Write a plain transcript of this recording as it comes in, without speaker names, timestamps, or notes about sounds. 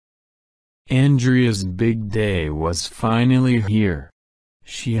Andrea's big day was finally here.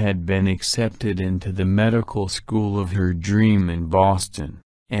 She had been accepted into the medical school of her dream in Boston,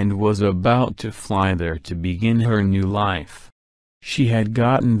 and was about to fly there to begin her new life. She had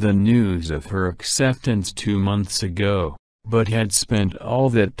gotten the news of her acceptance 2 months ago, but had spent all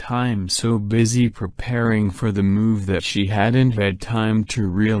that time so busy preparing for the move that she hadn't had time to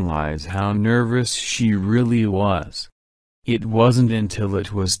realize how nervous she really was. It wasn't until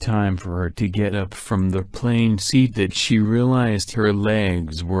it was time for her to get up from the plane seat that she realized her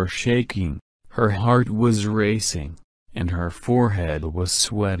legs were shaking, her heart was racing, and her forehead was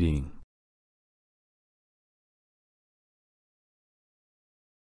sweating.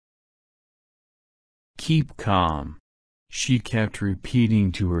 "Keep calm," she kept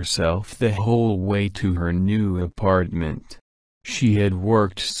repeating to herself the whole way to her new apartment. She had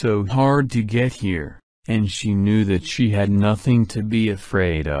worked so hard to get here, and she knew that she had nothing to be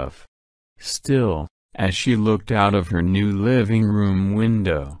afraid of. Still, as she looked out of her new living room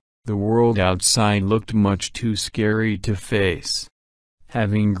window, the world outside looked much too scary to face.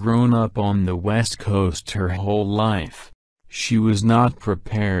 Having grown up on the West Coast her whole life, she was not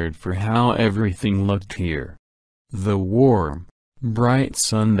prepared for how everything looked here. The warm, bright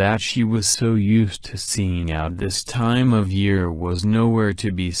sun that she was so used to seeing out this time of year was nowhere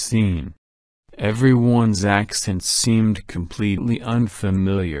to be seen. Everyone's accents seemed completely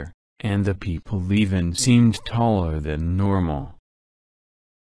unfamiliar, and the people even seemed taller than normal.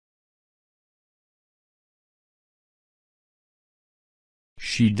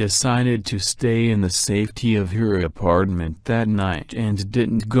 She decided to stay in the safety of her apartment that night and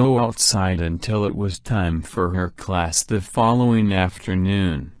didn't go outside until it was time for her class the following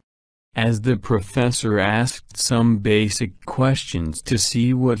afternoon. As the professor asked some basic questions to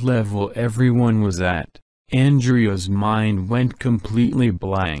see what level everyone was at, Andrea's mind went completely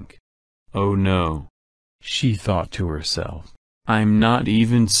blank. "Oh no," she thought to herself, "I'm not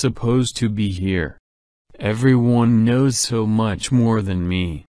even supposed to be here. Everyone knows so much more than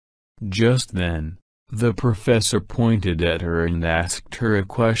me." Just then, the professor pointed at her and asked her a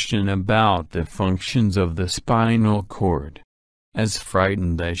question about the functions of the spinal cord. As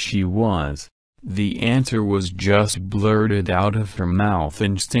frightened as she was, the answer was just blurted out of her mouth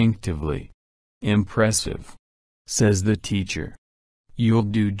instinctively. "Impressive," says the teacher.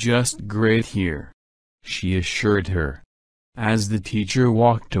 "You'll do just great here," she assured her. As the teacher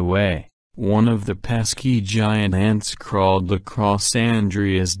walked away, one of the pesky giant ants crawled across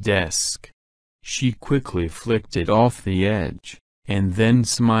Andrea's desk. She quickly flicked it off the edge, and then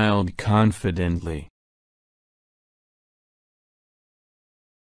smiled confidently.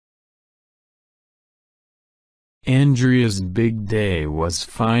 Andrea's big day was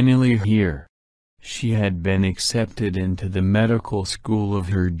finally here. She had been accepted into the medical school of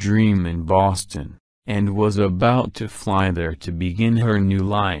her dream in Boston, and was about to fly there to begin her new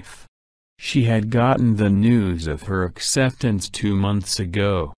life. She had gotten the news of her acceptance 2 months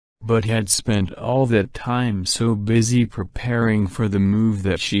ago, but had spent all that time so busy preparing for the move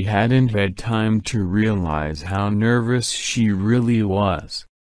that she hadn't had time to realize how nervous she really was.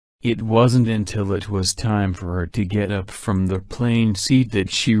 It wasn't until it was time for her to get up from the plane seat that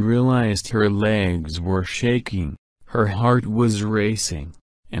she realized her legs were shaking, her heart was racing,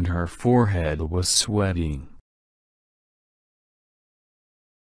 and her forehead was sweating.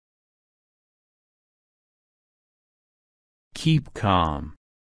 "Keep calm,"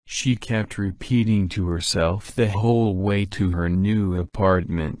 she kept repeating to herself the whole way to her new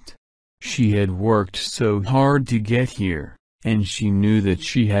apartment. She had worked so hard to get here, and she knew that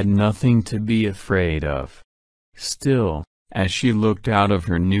she had nothing to be afraid of. Still, as she looked out of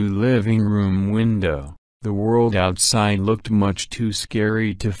her new living room window, the world outside looked much too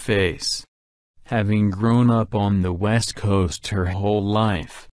scary to face. Having grown up on the West Coast her whole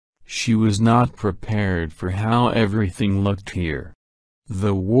life, she was not prepared for how everything looked here.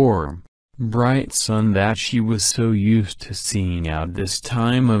 The warm, bright sun that she was so used to seeing out this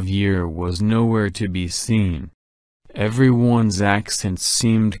time of year was nowhere to be seen. Everyone's accents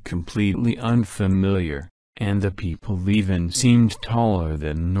seemed completely unfamiliar, and the people even seemed taller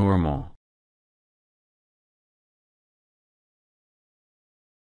than normal.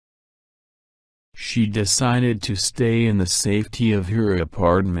 She decided to stay in the safety of her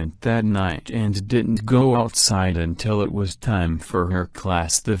apartment that night and didn't go outside until it was time for her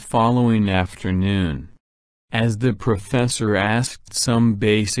class the following afternoon. As the professor asked some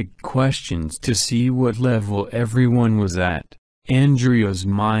basic questions to see what level everyone was at, Andrea's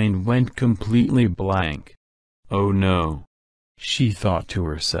mind went completely blank. "Oh no," she thought to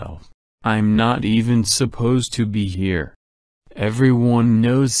herself, "I'm not even supposed to be here. Everyone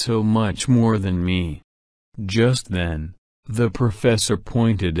knows so much more than me." Just then, the professor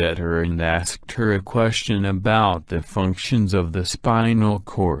pointed at her and asked her a question about the functions of the spinal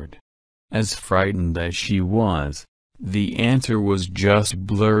cord. As frightened as she was, the answer was just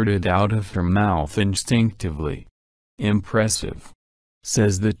blurted out of her mouth instinctively. "Impressive,"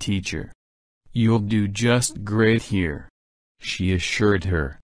 says the teacher. "You'll do just great here," she assured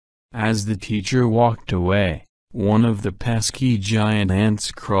her. As the teacher walked away, one of the pesky giant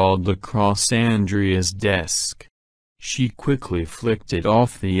ants crawled across Andrea's desk. She quickly flicked it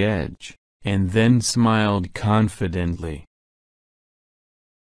off the edge, and then smiled confidently.